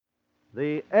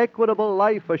The Equitable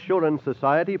Life Assurance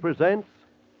Society presents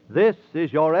This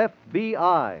Is Your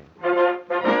FBI.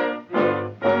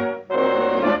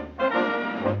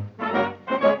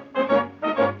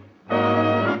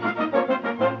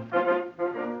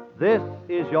 This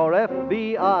is Your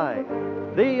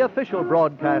FBI, the official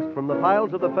broadcast from the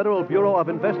files of the Federal Bureau of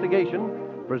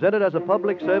Investigation, presented as a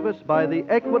public service by the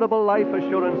Equitable Life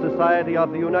Assurance Society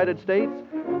of the United States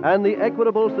and the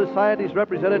Equitable Society's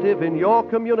representative in your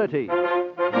community.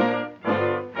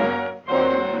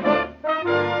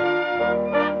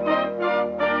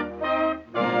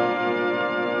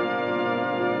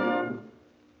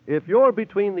 If you're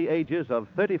between the ages of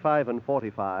 35 and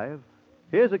 45,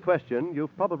 here's a question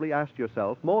you've probably asked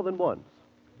yourself more than once.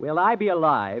 Will I be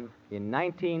alive in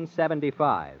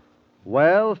 1975?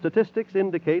 Well, statistics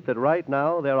indicate that right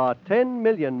now there are 10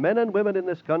 million men and women in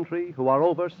this country who are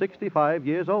over 65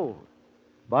 years old.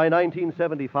 By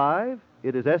 1975,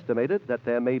 it is estimated that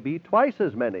there may be twice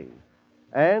as many.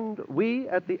 And we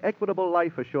at the Equitable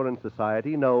Life Assurance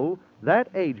Society know that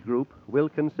age group will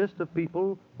consist of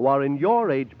people who are in your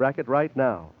age bracket right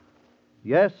now.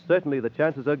 Yes, certainly the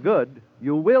chances are good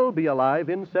you will be alive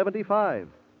in 75.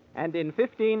 And in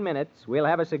 15 minutes, we'll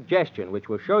have a suggestion which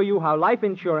will show you how life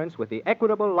insurance with the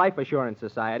Equitable Life Assurance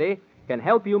Society can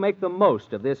help you make the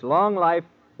most of this long life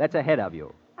that's ahead of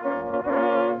you.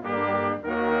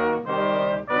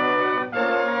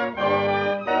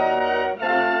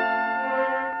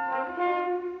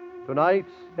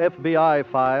 Tonight's FBI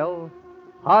file,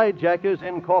 Hijackers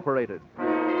Incorporated.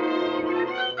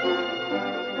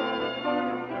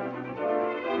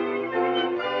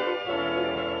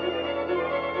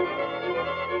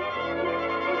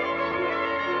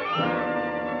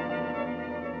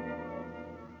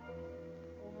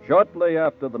 Shortly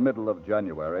after the middle of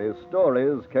January,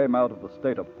 stories came out of the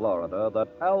state of Florida that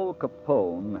Al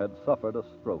Capone had suffered a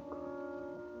stroke.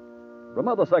 From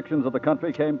other sections of the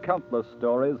country came countless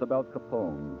stories about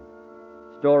Capone.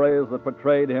 Stories that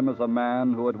portrayed him as a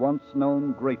man who had once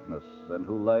known greatness and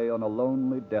who lay on a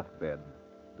lonely deathbed,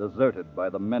 deserted by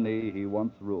the many he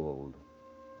once ruled.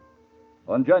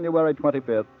 On January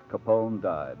 25th, Capone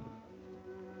died.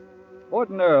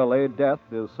 Ordinarily, death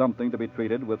is something to be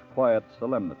treated with quiet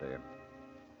solemnity.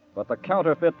 But the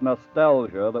counterfeit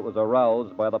nostalgia that was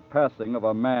aroused by the passing of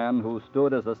a man who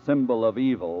stood as a symbol of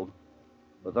evil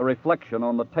was a reflection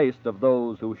on the taste of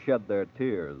those who shed their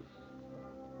tears.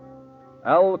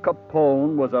 Al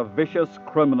Capone was a vicious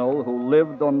criminal who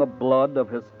lived on the blood of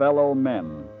his fellow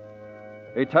men.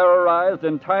 He terrorized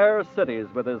entire cities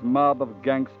with his mob of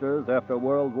gangsters after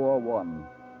World War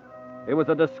I. He was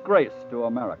a disgrace to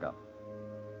America.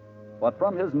 But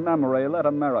from his memory, let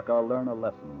America learn a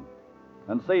lesson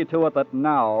and see to it that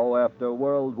now, after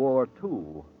World War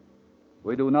II,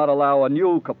 we do not allow a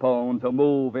new Capone to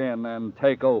move in and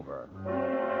take over.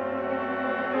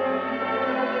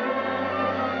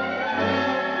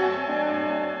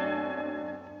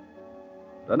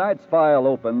 Tonight's file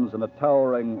opens in a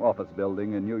towering office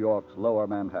building in New York's Lower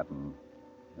Manhattan.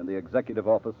 In the executive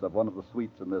office of one of the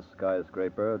suites in this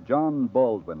skyscraper, John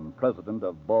Baldwin, president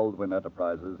of Baldwin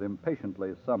Enterprises,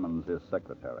 impatiently summons his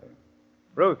secretary.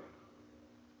 Ruth!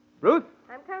 Ruth!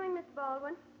 I'm coming, Mr.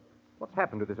 Baldwin. What's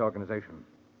happened to this organization?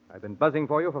 I've been buzzing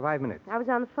for you for 5 minutes. I was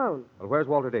on the phone. Well, where's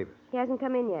Walter Davis? He hasn't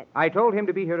come in yet. I told him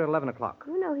to be here at 11 o'clock.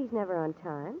 You know he's never on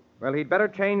time. Well, he'd better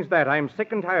change that. I'm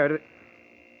sick and tired of it.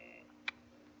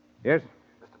 Yes?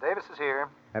 Mr. Davis is here.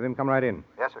 Have him come right in.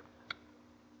 Yes, sir.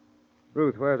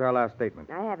 Ruth, where's our last statement?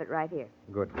 I have it right here.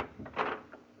 Good.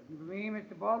 For me,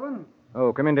 Mr. Baldwin?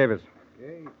 Oh, come in, Davis.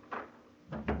 Okay.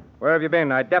 Where have you been?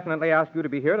 I definitely asked you to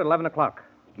be here at 11 o'clock.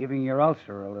 Giving your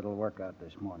ulcer a little workout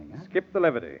this morning, huh? Skip the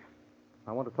levity.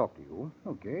 I want to talk to you.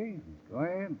 Okay, go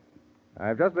ahead.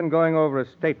 I've just been going over a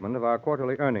statement of our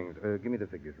quarterly earnings. Give me the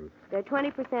figures, Ruth. They're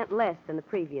 20% less than the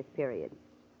previous period.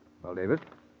 Well, Davis,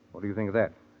 what do you think of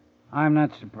that? I'm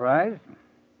not surprised.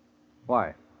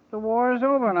 Why? The war is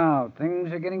over now.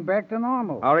 Things are getting back to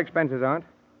normal. Our expenses aren't.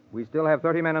 We still have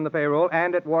 30 men on the payroll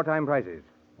and at wartime prices.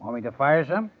 Want me to fire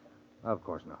some? Of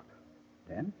course not.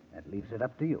 Then that leaves it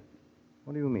up to you.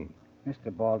 What do you mean?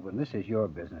 Mr. Baldwin, this is your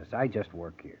business. I just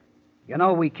work here. You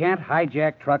know, we can't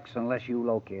hijack trucks unless you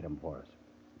locate them for us.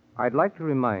 I'd like to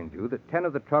remind you that 10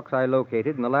 of the trucks I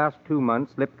located in the last 2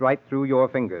 months slipped right through your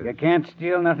fingers. You can't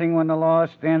steal nothing when the law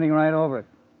is standing right over it.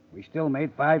 We still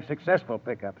made 5 successful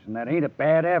pickups, and that ain't a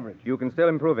bad average. You can still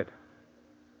improve it.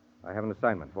 I have an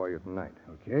assignment for you tonight.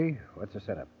 Okay, what's the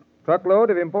setup? Truckload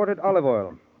of imported olive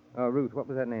oil. Ruth, what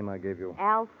was that name I gave you?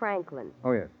 Al Franklin.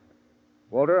 Oh, yes.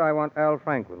 Walter, I want Al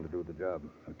Franklin to do the job.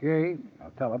 Okay,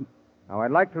 I'll tell him. Now,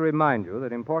 I'd like to remind you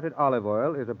that imported olive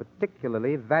oil is a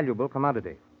particularly valuable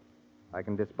commodity. I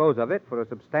can dispose of it for a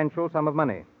substantial sum of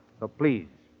money. So please,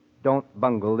 don't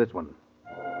bungle this one.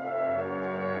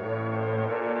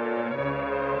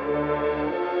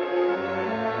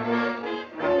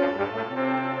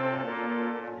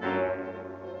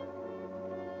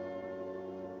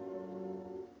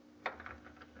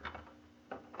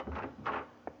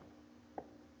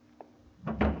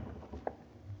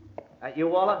 That you,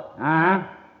 Waller? Uh-huh.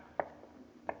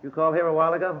 You called here a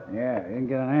while ago? Yeah, didn't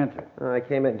get an answer. I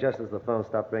came in just as the phone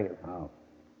stopped ringing. Oh.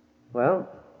 Well,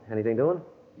 anything doing?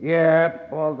 Yeah,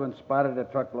 Baldwin spotted a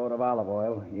truckload of olive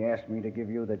oil. He asked me to give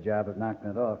you the job of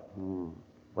knocking it off.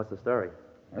 What's the story?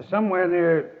 Somewhere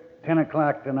near 10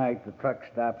 o'clock tonight, the truck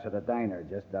stops at a diner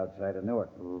just outside of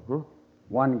Newark. Mm-hmm.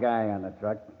 One guy on the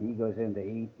truck. He goes in to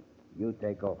eat. You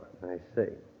take over. I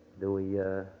see. Do we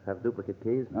have duplicate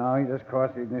keys? No, he just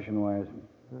crossed the ignition wires.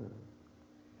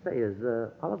 Say, is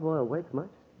olive oil worth much?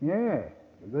 Yeah,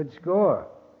 a good score.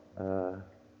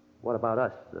 What about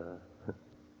us?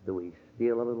 Do we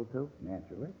steal a little, too?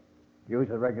 Naturally. Use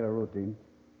the regular routine.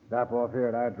 Stop off here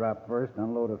at our drop first,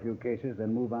 unload a few cases,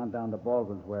 then move on down to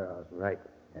Baldwin's warehouse. Right.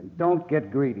 And don't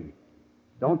get greedy.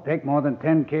 Don't take more than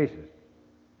 10 cases.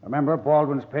 Remember,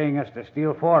 Baldwin's paying us to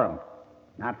steal for him,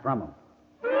 not from him.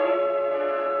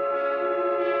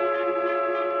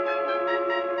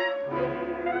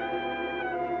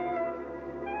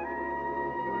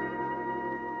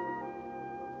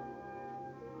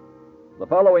 The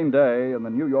following day, in the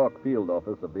New York field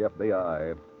office of the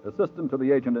FBI, assistant to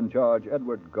the agent in charge,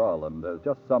 Edward Garland, has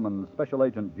just summoned Special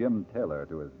Agent Jim Taylor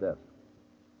to his desk.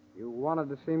 You wanted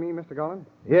to see me, Mr. Garland?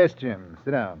 Yes, Jim.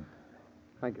 Sit down.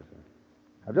 Thank you, sir.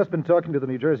 I've just been talking to the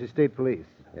New Jersey State Police.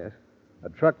 Yes? A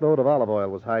truckload of olive oil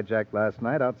was hijacked last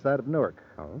night outside of Newark.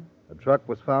 Oh? The truck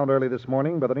was found early this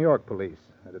morning by the New York police.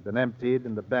 It had been emptied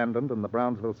and abandoned in the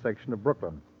Brownsville section of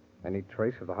Brooklyn. Any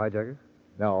trace of the hijackers?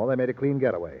 No, they made a clean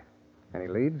getaway. Any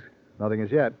leads? Nothing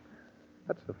as yet.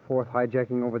 That's the fourth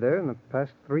hijacking over there in the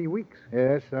past 3 weeks.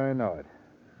 Yes, I know it.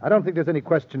 I don't think there's any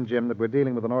question, Jim, that we're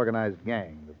dealing with an organized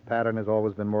gang. The pattern has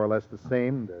always been more or less the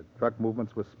same. The truck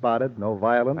movements were spotted, no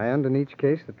violence. And in each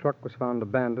case, the truck was found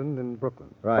abandoned in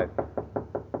Brooklyn. Right.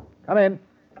 Come in.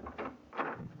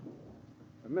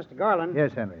 Mr. Garland.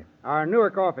 Yes, Henry. Our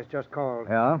Newark office just called.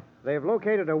 Yeah? They've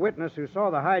located a witness who saw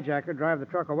the hijacker drive the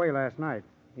truck away last night.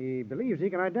 He believes he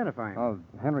can identify him. Oh,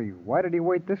 Henry, why did he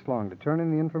wait this long to turn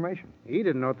in the information? He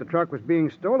didn't know the truck was being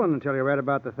stolen until he read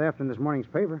about the theft in this morning's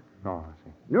paper. Oh, I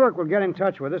see. Newark will get in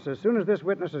touch with us as soon as this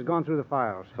witness has gone through the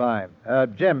files. Fine.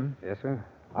 Jim, Yes, sir?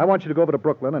 I want you to go over to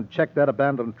Brooklyn and check that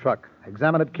abandoned truck.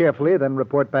 Examine it carefully, then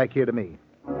report back here to me.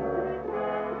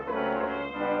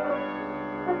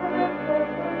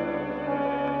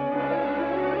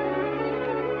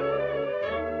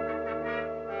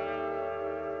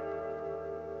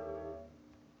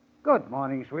 Good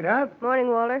morning, sweetheart. Morning,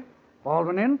 Walter.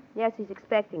 Baldwin in? Yes, he's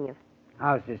expecting you.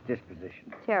 How's his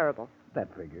disposition? Terrible.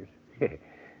 That figures.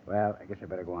 Well, I guess I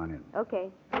better go on in. Okay.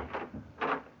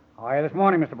 How are you this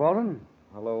morning, Mr. Baldwin?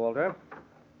 Hello, Walter.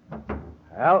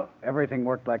 Well, everything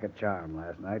worked like a charm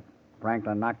last night.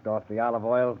 Franklin knocked off the olive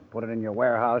oil, put it in your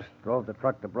warehouse, drove the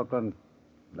truck to Brooklyn,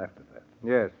 left it there.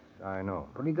 Yes, I know.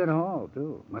 Pretty good haul,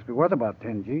 too. Must be worth about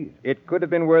 10 G's. It could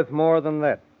have been worth more than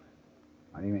that.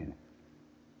 What do you mean?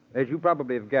 As you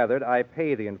probably have gathered, I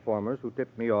pay the informers who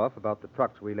tipped me off about the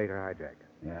trucks we later hijacked.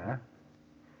 Yeah?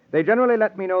 They generally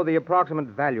let me know the approximate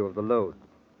value of the load.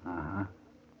 Uh-huh.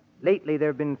 Lately, there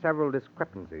have been several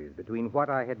discrepancies between what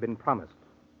I had been promised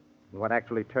and what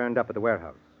actually turned up at the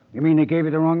warehouse. You mean they gave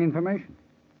you the wrong information?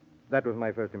 That was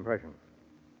my first impression.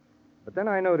 But then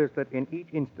I noticed that in each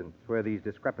instance where these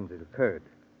discrepancies occurred,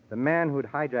 the man who'd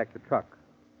hijacked the truck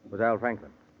was Al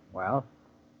Franklin. Well?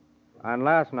 On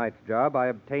last night's job, I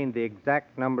obtained the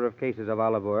exact number of cases of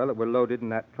olive oil that were loaded in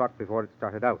that truck before it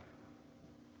started out.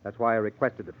 That's why I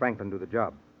requested that Franklin do the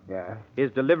job. Yeah?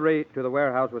 His delivery to the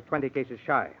warehouse was 20 cases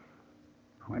shy.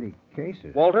 20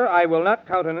 cases? Walter, I will not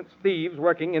countenance thieves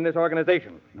working in this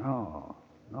organization. No,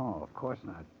 of course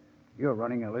not. You're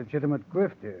running a legitimate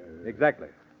grift here. Exactly.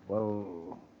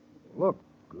 Well, look,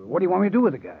 what do you want me to do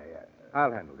with the guy?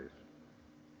 I'll handle this.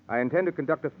 I intend to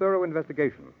conduct a thorough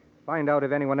investigation. Find out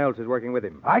if anyone else is working with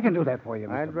him. I can do that for you,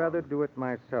 Mr. I'd rather do it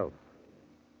myself.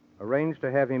 Arrange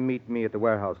to have him meet me at the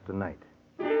warehouse tonight.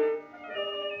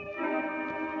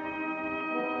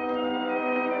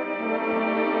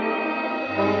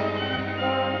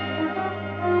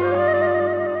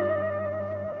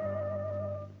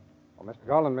 Well, Mr.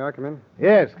 Garland, may I come in?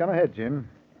 Yes, come ahead, Jim.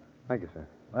 Thank you, sir.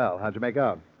 Well, how'd you make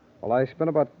out? Well, I spent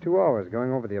about 2 hours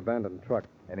going over the abandoned truck.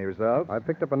 Any results? I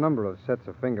picked up a number of sets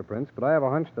of fingerprints, but I have a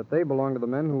hunch that they belong to the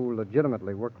men who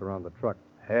legitimately worked around the truck.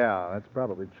 Yeah, that's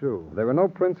probably true. There were no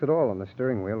prints at all on the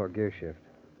steering wheel or gear shift.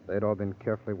 They'd all been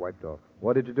carefully wiped off.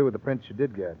 What did you do with the prints you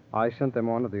did get? I sent them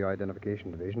on to the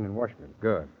Identification Division in Washington.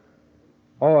 Good.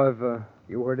 Oh, have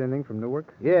you heard anything from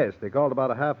Newark? Yes, they called about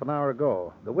a half an hour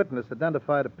ago. The witness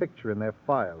identified a picture in their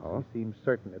files. Oh? He seems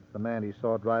certain it's the man he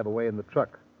saw drive away in the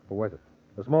truck. Who was it?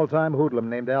 A small-time hoodlum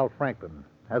named Al Franklin.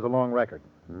 Has a long record.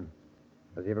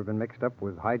 Has he ever been mixed up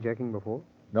with hijacking before?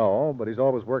 No, but he's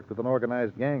always worked with an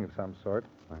organized gang of some sort.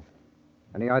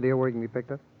 Any idea where he can be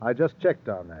picked up? I just checked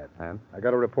on that. And? I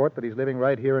got a report that he's living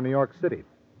right here in New York City.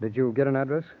 Did you get an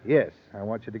address? Yes, I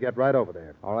want you to get right over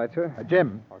there. All right, sir.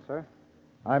 Jim, Oh, sir?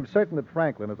 I'm certain that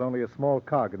Franklin is only a small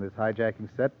cog in this hijacking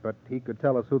set, but he could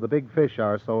tell us who the big fish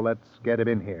are, so let's get him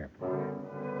in here.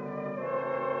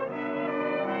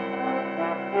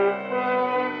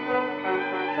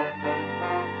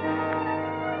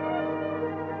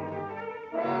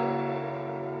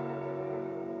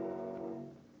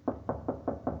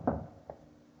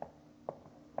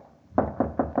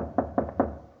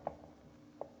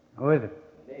 Who is it?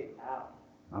 Me, Al.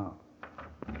 Oh.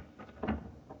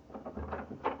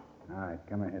 All right,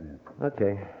 come ahead then.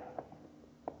 Okay.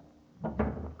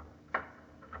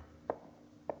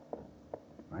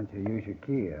 Why don't you use your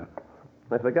key, Al?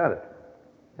 I forgot it.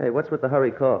 Hey, what's with the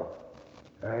hurry call?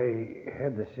 I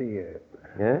had to see you.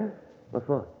 Yeah? What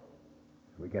for?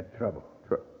 We got trouble.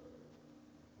 What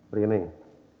do you mean?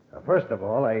 First of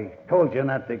all, I told you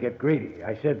not to get greedy.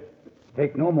 I said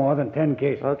take no more than 10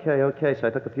 cases. Okay, so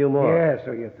I took a few more. Yeah,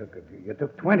 so you took a few. You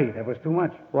took 20. That was too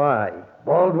much. Why?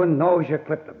 Baldwin knows you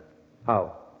clipped him.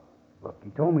 How? Look, he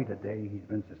told me today he's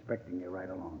been suspecting you right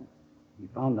along. He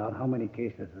found out how many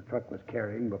cases the truck was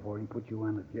carrying before he put you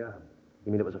on the job.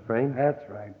 You mean it was a frame? That's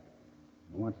right.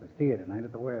 He wants to see you tonight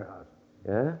at the warehouse.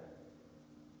 Yeah?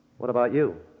 What about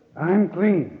you? I'm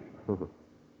clean. You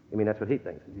mean that's what he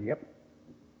thinks? Yep.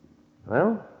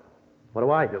 Well, what do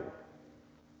I do?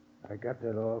 I got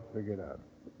that all figured out.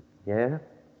 Yeah?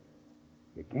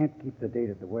 You can't keep the date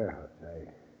at the warehouse. I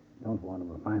don't want him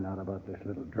to find out about this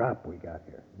little drop we got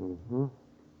here. Mm-hmm.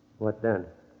 What then?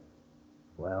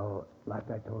 Well, like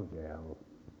I told you, Al,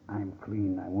 I'm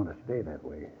clean. I want to stay that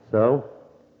way. So?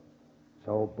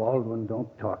 So Baldwin don't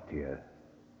talk to you.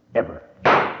 Ever.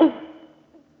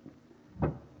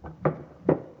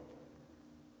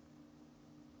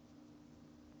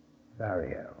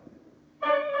 Sorry, Al.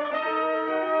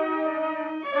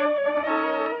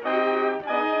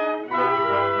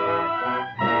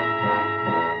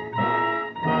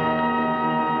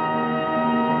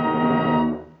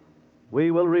 We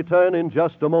will return in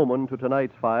just a moment to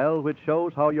tonight's file, which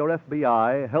shows how your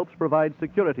FBI helps provide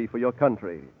security for your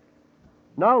country.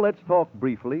 Now let's talk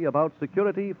briefly about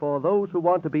security for those who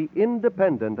want to be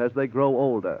independent as they grow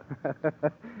older.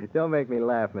 Don't make me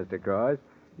laugh, Mr. Cross.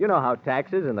 You know how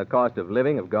taxes and the cost of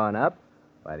living have gone up.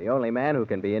 Why, the only man who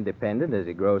can be independent as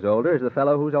he grows older is the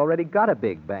fellow who's already got a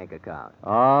big bank account.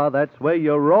 Ah, that's where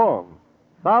you're wrong.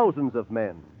 Thousands of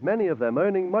men, many of them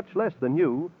earning much less than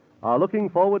you, are looking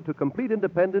forward to complete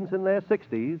independence in their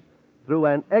 60s through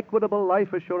an Equitable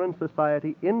Life Assurance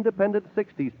Society Independent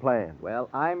 60s plan.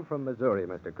 Well, I'm from Missouri,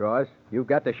 Mr. Cross. You've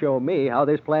got to show me how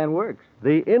this plan works.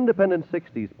 The Independent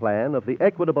 60s plan of the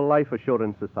Equitable Life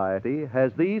Assurance Society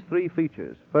has these three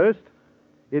features. First,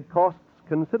 it costs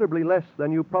considerably less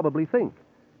than you probably think,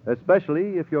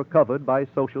 especially if you're covered by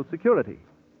Social Security.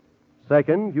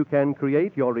 Second, you can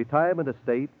create your retirement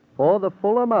estate for the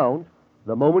full amount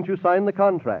the moment you sign the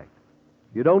contract.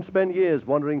 You don't spend years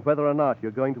wondering whether or not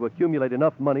you're going to accumulate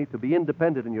enough money to be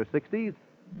independent in your 60s,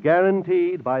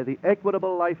 guaranteed by the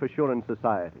Equitable Life Assurance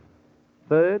Society.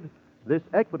 Third, this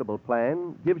Equitable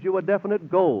plan gives you a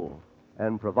definite goal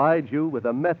and provides you with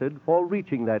a method for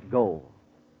reaching that goal.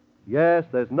 Yes,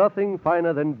 there's nothing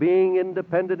finer than being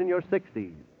independent in your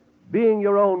 60s, being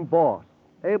your own boss,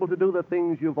 able to do the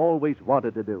things you've always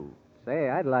wanted to do. Say,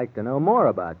 I'd like to know more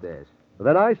about this.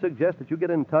 Then I suggest that you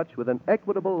get in touch with an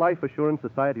Equitable Life Assurance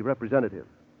Society representative.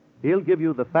 He'll give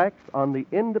you the facts on the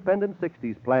Independent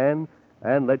 60s plan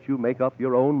and let you make up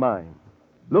your own mind.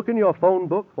 Look in your phone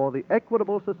book for the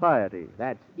Equitable Society.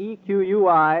 That's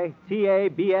EQUITABLE.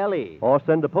 Or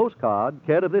send a postcard,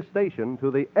 care of this station, to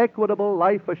the Equitable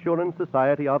Life Assurance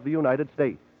Society of the United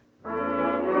States.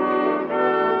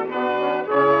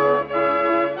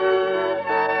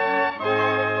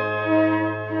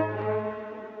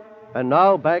 And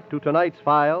now back to tonight's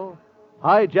file,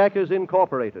 Hijackers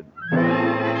Incorporated.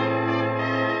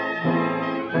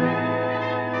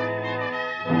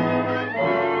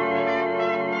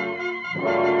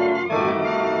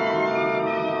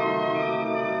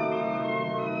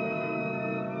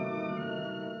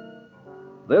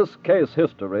 This case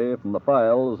history from the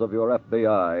files of your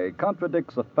FBI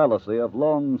contradicts a fallacy of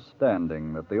long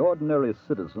standing that the ordinary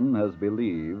citizen has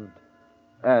believed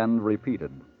and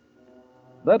repeated.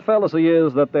 That fallacy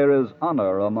is that there is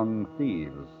honor among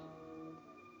thieves.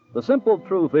 The simple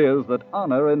truth is that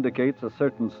honor indicates a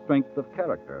certain strength of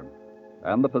character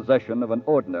and the possession of an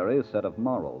ordinary set of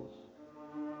morals.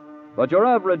 But your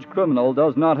average criminal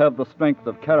does not have the strength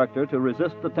of character to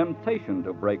resist the temptation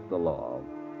to break the law,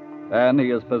 and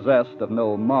he is possessed of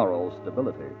no moral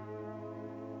stability.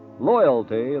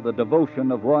 Loyalty, the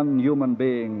devotion of one human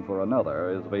being for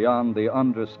another, is beyond the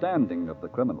understanding of the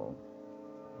criminal,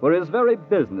 for his very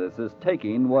business is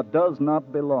taking what does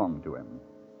not belong to him.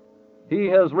 He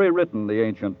has rewritten the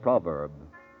ancient proverb,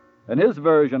 and his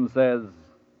version says,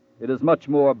 "It is much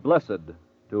more blessed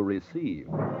to receive."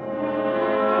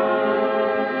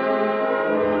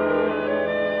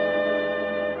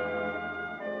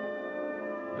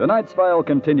 Tonight's file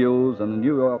continues in the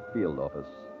New York field office.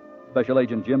 Special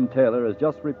Agent Jim Taylor is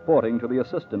just reporting to the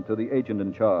assistant to the agent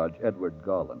in charge, Edward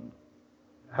Garland.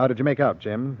 How did you make out,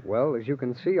 Jim? Well, as you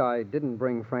can see, I didn't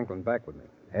bring Franklin back with me.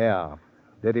 Yeah.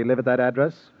 Did he live at that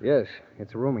address? Yes,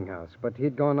 it's a rooming house, but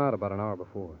he'd gone out about an hour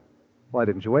before. Why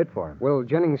didn't you wait for him? Well,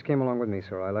 Jennings came along with me,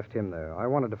 sir. I left him there. I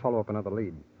wanted to follow up another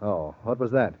lead. Oh, what was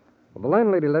that? Well, the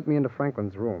landlady let me into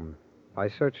Franklin's room. I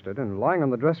searched it, and lying on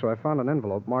the dresser, I found an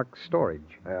envelope marked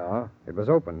storage. Yeah? It was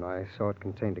open. I saw it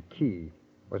contained a key.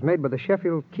 It was made by the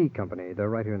Sheffield Key Company. They're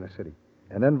right here in the city.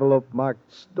 An envelope marked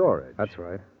storage? That's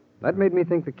right. That made me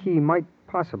think the key might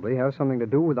possibly have something to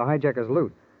do with the hijackers'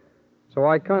 loot. So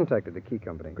I contacted the key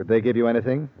company. Could they give you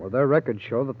anything? Well, their records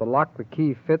show that the lock the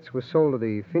key fits was sold to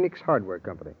the Phoenix Hardware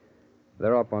Company.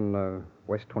 They're up on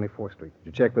West 24th Street. Did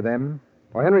you check with them?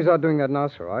 Well, Henry's out doing that now,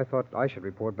 sir. I thought I should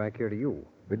report back here to you.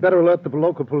 We'd better alert the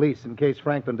local police in case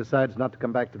Franklin decides not to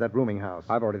come back to that rooming house.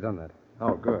 I've already done that.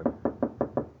 Oh, good.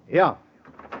 Yeah.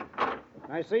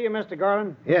 I see you, Mr.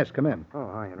 Garland. Yes, come in. Oh,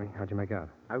 hi, Henry. How'd you make out?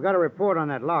 I've got a report on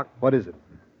that lock. What is it?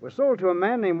 It was sold to a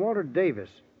man named Walter Davis.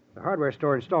 The hardware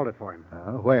store installed it for him.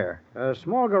 Where? A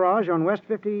small garage on West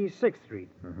 56th Street.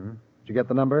 Mm-hmm. Did you get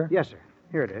the number? Yes, sir.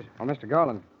 Here it is. Oh, Mr.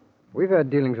 Garland, we've had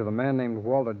dealings with a man named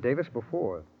Walter Davis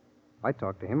before. I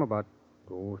talked to him about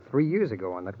 3 years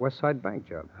ago on that West Side Bank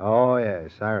job. Oh,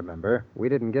 yes, I remember. We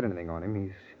didn't get anything on him.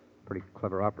 He's a pretty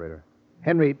clever operator.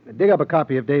 Henry, dig up a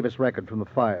copy of Davis' record from the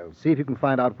files. See if you can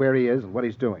find out where he is and what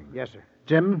he's doing. Yes, sir.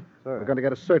 Jim, Sir. we're going to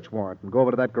get a search warrant and go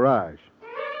over to that garage.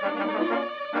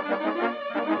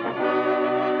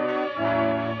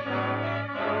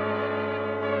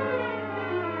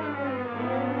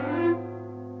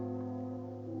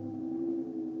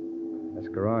 This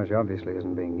garage obviously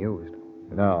isn't being used.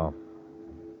 No.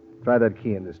 Try that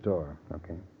key in this door.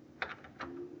 Okay.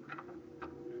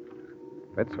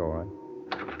 That's all right.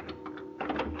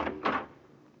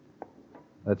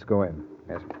 Let's go in.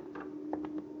 Yes.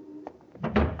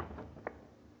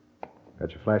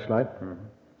 Got your flashlight? Mm-hmm.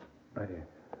 Right here.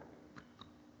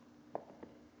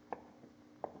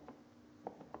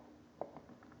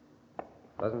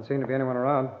 Doesn't seem to be anyone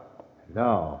around.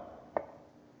 No.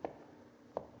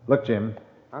 Look, Jim.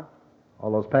 Huh?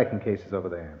 All those packing cases over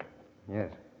there.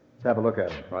 Yes. Let's have a look at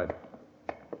them. Right.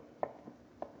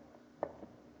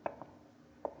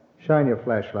 Shine your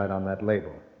flashlight on that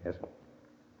label. Yes.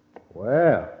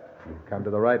 Well, you've come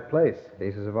to the right place.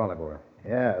 Cases of olive oil.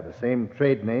 Yeah, the same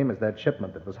trade name as that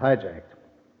shipment that was hijacked.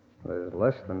 There's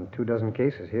less than 24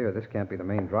 cases here. This can't be the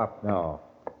main drop. No.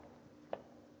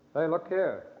 Hey, look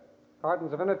here.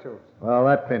 Cartons of inner tubes. Well,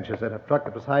 that clinches it. A truck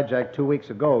that was hijacked 2 weeks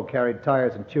ago carried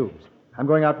tires and tubes. I'm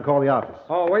going out and call the office.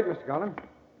 Oh, wait, Mr. Garland.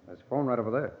 There's a phone right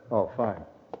over there. Oh, fine.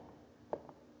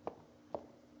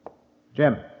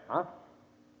 Jim. Huh?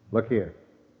 Look here.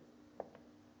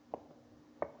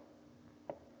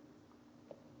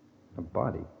 A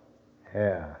body.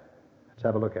 Yeah. Let's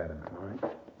have a look at him. All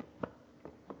right.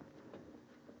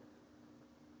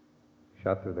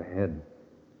 Shot through the head.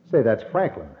 Say, that's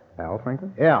Franklin. Al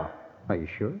Franklin? Yeah. Are you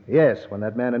sure? Yes, when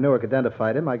that man in Newark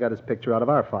identified him, I got his picture out of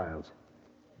our files.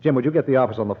 Jim, would you get the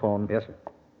office on the phone? Yes, sir.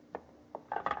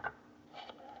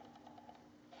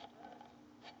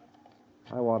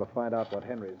 I want to find out what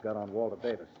Henry's got on Walter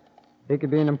Davis. He could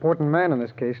be an important man in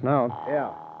this case now.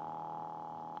 Yeah.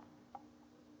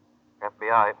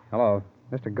 FBI. Hello.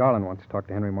 Mr. Garland wants to talk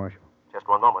to Henry Marshall. Just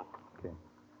one moment. Okay.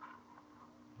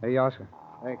 Here you are, sir.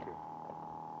 Thank you.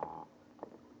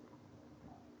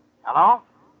 Hello?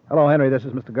 Hello, Henry. This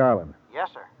is Mr. Garland. Yes,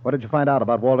 sir. What did you find out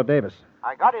about Walter Davis?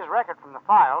 I got his record from the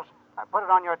files. I put it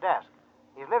on your desk.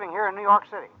 He's living here in New York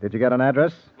City. Did you get an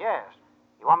address? Yes.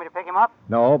 You want me to pick him up?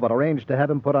 No, but arrange to have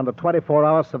him put under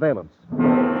 24-hour surveillance.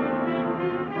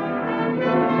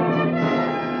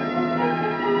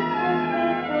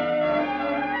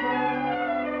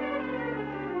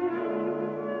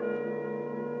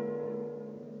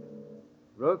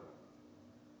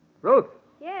 Ruth!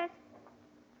 Yes.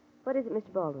 What is it,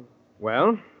 Mr. Baldwin?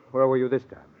 Well, where were you this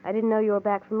time? I didn't know you were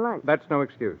back from lunch. That's no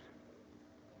excuse.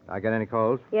 I get any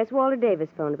calls? Yes, Walter Davis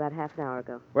phoned about half an hour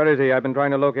ago. Where is he? I've been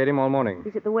trying to locate him all morning.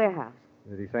 He's at the warehouse.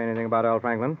 Did he say anything about Al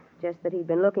Franklin? Just that he'd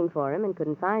been looking for him and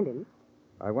couldn't find him.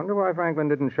 I wonder why Franklin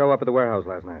didn't show up at the warehouse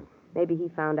last night. Maybe he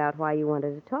found out why you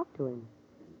wanted to talk to him.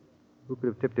 Who could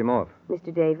have tipped him off?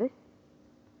 Mr. Davis?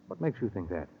 What makes you think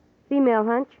that? Female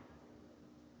hunch?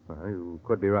 Well, you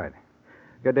could be right.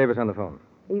 Get Davis on the phone.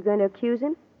 Are you going to accuse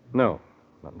him? No,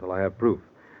 not until I have proof.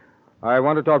 I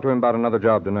want to talk to him about another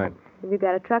job tonight. Have you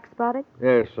got a truck spotted?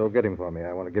 Yes, so get him for me.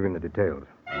 I want to give him the details.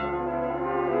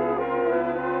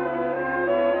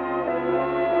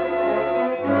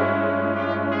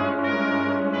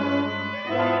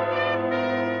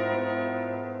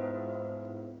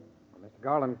 Mr.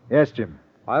 Garland, Yes, Jim.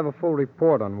 I have a full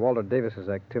report on Walter Davis's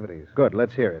activities. Good.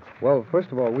 Let's hear it. Well,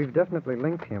 first of all, we've definitely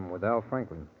linked him with Al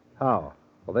Franklin. How?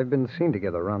 Well, they've been seen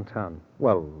together around town.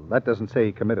 Well, that doesn't say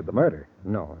he committed the murder.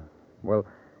 No. Well,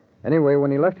 anyway,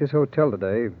 when he left his hotel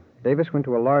today, Davis went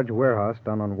to a large warehouse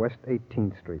down on West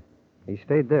 18th Street. He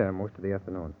stayed there most of the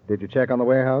afternoon. Did you check on the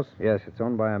warehouse? Yes, it's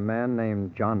owned by a man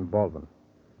named John Baldwin.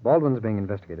 Baldwin's being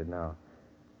investigated now.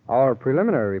 Our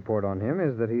preliminary report on him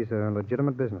is that he's a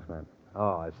legitimate businessman.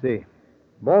 Oh, I see.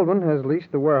 Baldwin has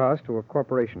leased the warehouse to a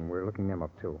corporation. We're looking them up,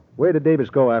 too. Where did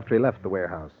Davis go after he left the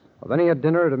warehouse? Well, then he had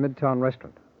dinner at a midtown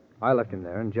restaurant. I left him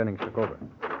there, and Jennings took over.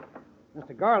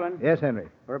 Mr. Garland, Yes, Henry.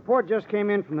 a report just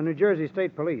came in from the New Jersey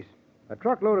State Police. A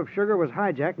truckload of sugar was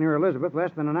hijacked near Elizabeth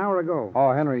less than an hour ago.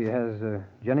 Oh, Henry, has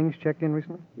Jennings checked in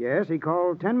recently? Yes, he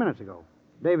called 10 minutes ago.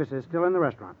 Davis is still in the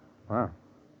restaurant. Wow.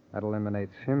 That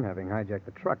eliminates him having hijacked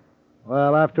the truck.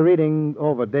 Well, after reading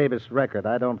over Davis' record,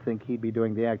 I don't think he'd be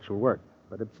doing the actual work.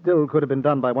 But it still could have been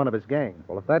done by one of his gang.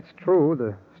 Well, if that's true,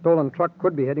 the stolen truck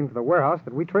could be heading for the warehouse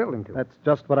that we trailed him to. That's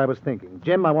just what I was thinking.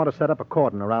 Jim, I want to set up a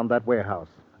cordon around that warehouse.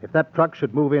 If that truck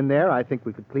should move in there, I think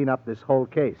we could clean up this whole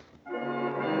case.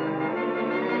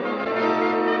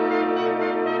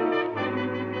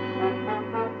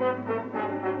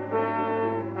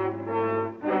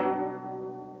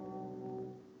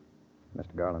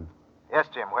 Mr. Garland, Yes,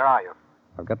 Jim, where are you?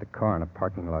 I've got the car in a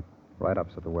parking lot right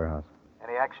opposite the warehouse.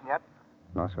 Any action yet?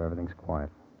 No, sir, everything's quiet.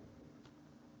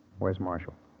 Where's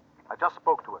Marshall? I just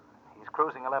spoke to him. He's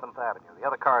cruising 11th Avenue. The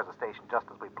other car is at the station just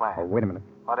as we planned. Oh, wait a minute.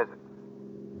 What is it?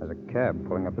 There's a cab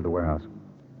pulling up to the warehouse.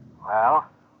 Well,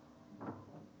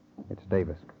 It's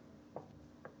Davis.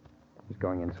 He's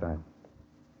going inside.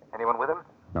 anyone with him?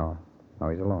 No,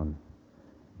 he's alone.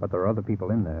 But there are other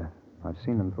people in there. I've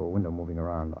seen them through a window moving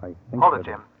around. I think. Hold they're it,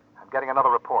 the- Jim. I'm getting another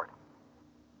report.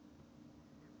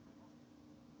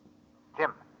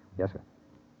 Jim, Yes, sir.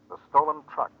 the stolen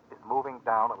truck is moving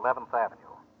down 11th Avenue.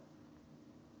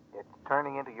 It's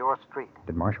turning into your street.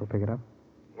 Did Marshall pick it up?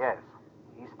 Yes,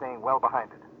 he's staying well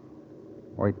behind it.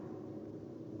 Wait.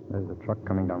 There's the truck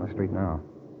coming down the street now.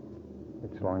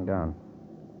 It's slowing down.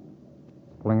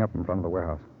 It's pulling up in front of the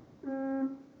warehouse.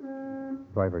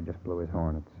 Driver just blew his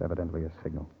horn. It's evidently a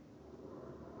signal.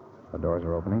 The doors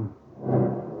are opening.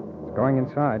 It's going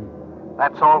inside.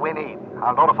 That's all we need.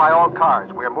 I'll notify all cars.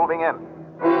 We're moving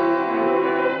in.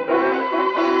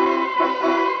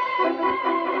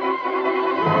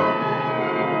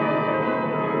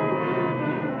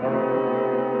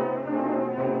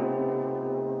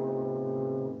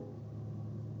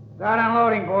 Start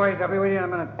unloading, boys. I'll be with you in a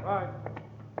minute.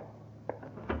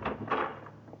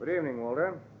 Good evening,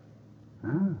 Walter.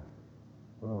 Huh?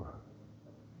 Oh.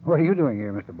 What are you doing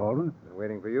here, Mr. Baldwin? Been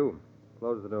waiting for you.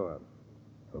 Close the door.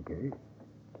 Okay.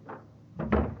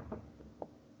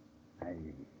 I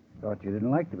thought you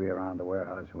didn't like to be around the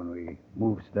warehouse when we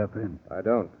moved stuff in. I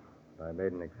don't. I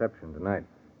made an exception tonight.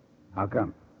 How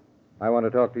come? I want to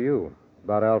talk to you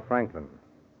about Al Franklin.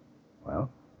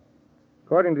 Well?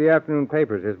 According to the afternoon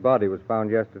papers, his body was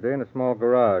found yesterday in a small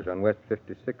garage on West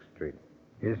 56th Street.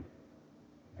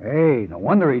 Hey, no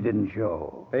wonder he didn't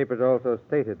show. Papers also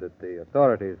stated that the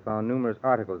authorities found numerous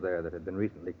articles there that had been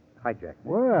recently hijacked.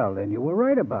 Well, then you were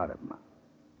right about him.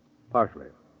 Partially.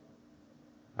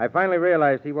 I finally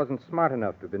realized he wasn't smart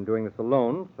enough to have been doing this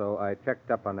alone, so I checked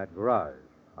up on that garage.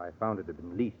 I found it had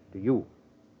been leased to you.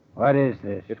 What is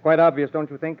this? It's quite obvious, don't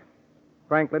you think?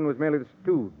 Franklin was merely the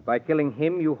stooge. By killing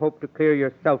him, you hope to clear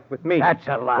yourself with me. That's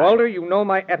a lie. Walter, you know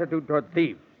my attitude toward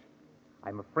thieves.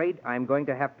 I'm afraid I'm going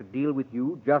to have to deal with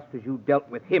you just as you dealt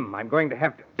with him. I'm going to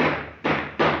have to...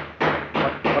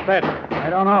 What's that? I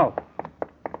don't know.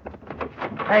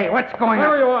 Hey, what's going on?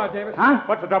 There you are, Davis. Huh?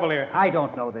 What's the trouble here? I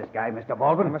don't know this guy, Mr.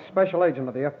 Baldwin. I'm a special agent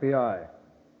of the FBI.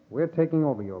 We're taking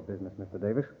over your business, Mr.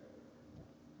 Davis.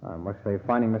 I must say,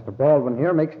 finding Mr. Baldwin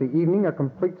here makes the evening a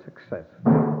complete success.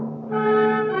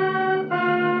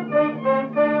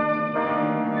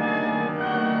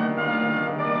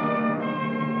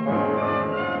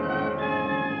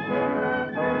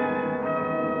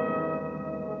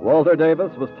 Walter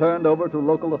Davis was turned over to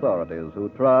local authorities who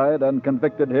tried and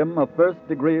convicted him of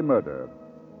first-degree murder.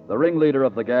 The ringleader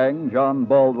of the gang, John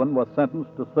Baldwin, was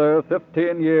sentenced to serve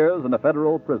 15 years in a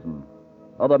federal prison.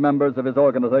 Other members of his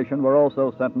organization were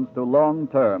also sentenced to long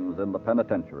terms in the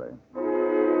penitentiary.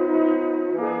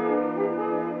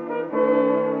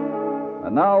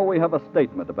 And now we have a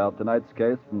statement about tonight's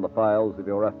case from the files of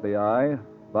your FBI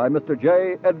by Mr.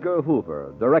 J. Edgar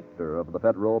Hoover, Director of the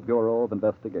Federal Bureau of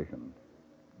Investigation.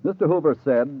 Mr. Hoover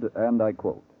said, and I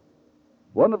quote,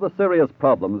 "One of the serious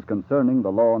problems concerning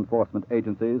the law enforcement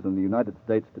agencies in the United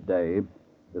States today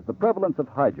is the prevalence of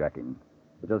hijacking,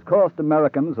 which has cost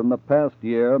Americans in the past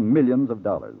year millions of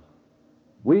dollars.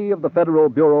 We of the Federal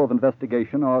Bureau of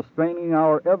Investigation are straining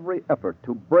our every effort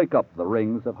to break up the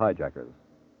rings of hijackers.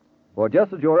 For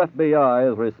just as your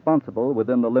FBI is responsible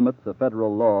within the limits of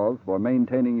federal laws for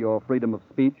maintaining your freedom of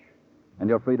speech and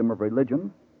your freedom of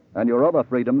religion, and your other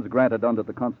freedoms granted under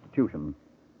the Constitution,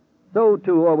 so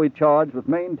too are we charged with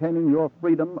maintaining your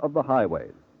freedom of the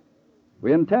highways.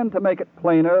 We intend to make it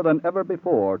plainer than ever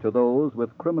before to those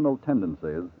with criminal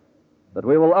tendencies that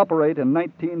we will operate in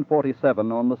 1947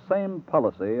 on the same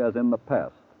policy as in the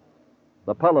past,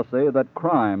 the policy that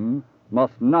crime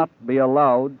must not be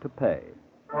allowed to pay."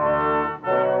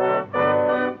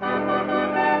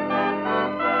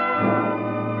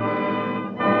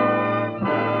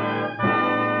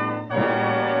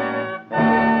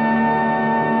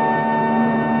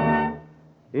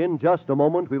 In just a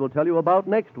moment, we will tell you about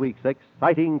next week's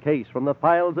exciting case from the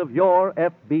files of your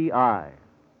FBI.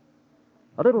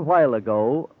 A little while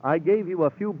ago, I gave you a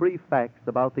few brief facts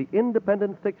about the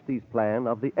Independent 60s plan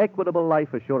of the Equitable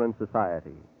Life Assurance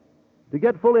Society. To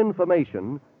get full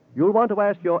information, you'll want to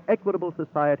ask your Equitable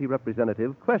Society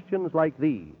representative questions like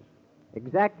these.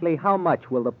 Exactly how much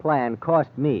will the plan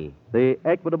cost me? The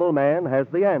Equitable man has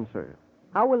the answer.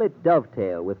 How will it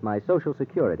dovetail with my Social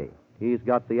Security? He's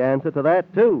got the answer to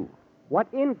that, too. What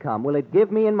income will it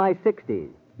give me in my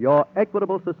 60s? Your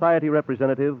Equitable Society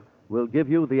representative will give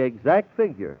you the exact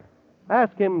figure.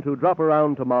 Ask him to drop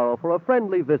around tomorrow for a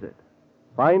friendly visit.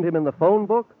 Find him in the phone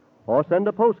book or send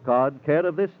a postcard care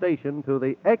of this station to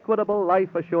the Equitable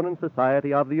Life Assurance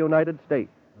Society of the United States.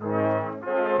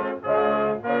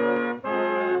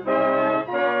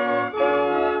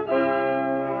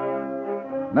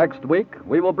 Next week,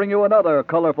 we will bring you another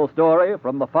colorful story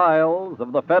from the files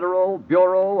of the Federal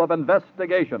Bureau of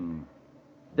Investigation.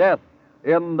 Death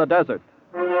in the Desert.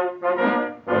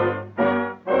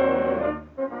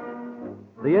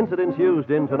 The incidents used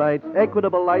in tonight's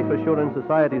Equitable Life Assurance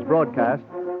Society's broadcast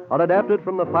are adapted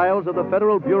from the files of the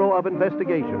Federal Bureau of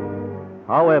Investigation.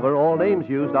 However, all names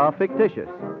used are fictitious,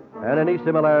 and any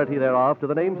similarity thereof to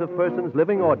the names of persons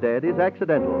living or dead is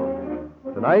accidental.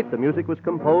 Tonight, the music was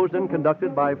composed and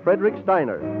conducted by Frederick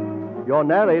Steiner. Your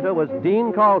narrator was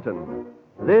Dean Carlton.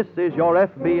 This is Your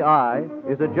FBI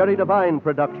is a Jerry Devine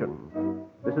production.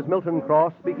 This is Milton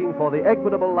Cross speaking for the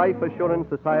Equitable Life Assurance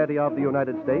Society of the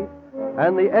United States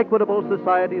and the Equitable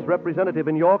Society's representative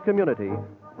in your community,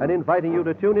 and inviting you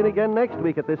to tune in again next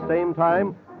week at this same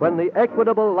time when the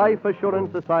Equitable Life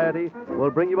Assurance Society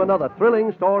will bring you another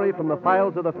thrilling story from the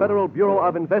files of the Federal Bureau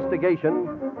of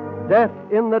Investigation, Death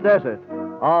in the Desert,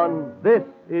 on This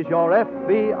Is Your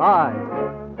FBI.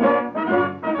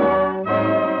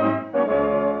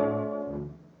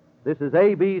 This is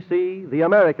ABC, the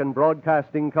American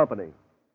Broadcasting Company.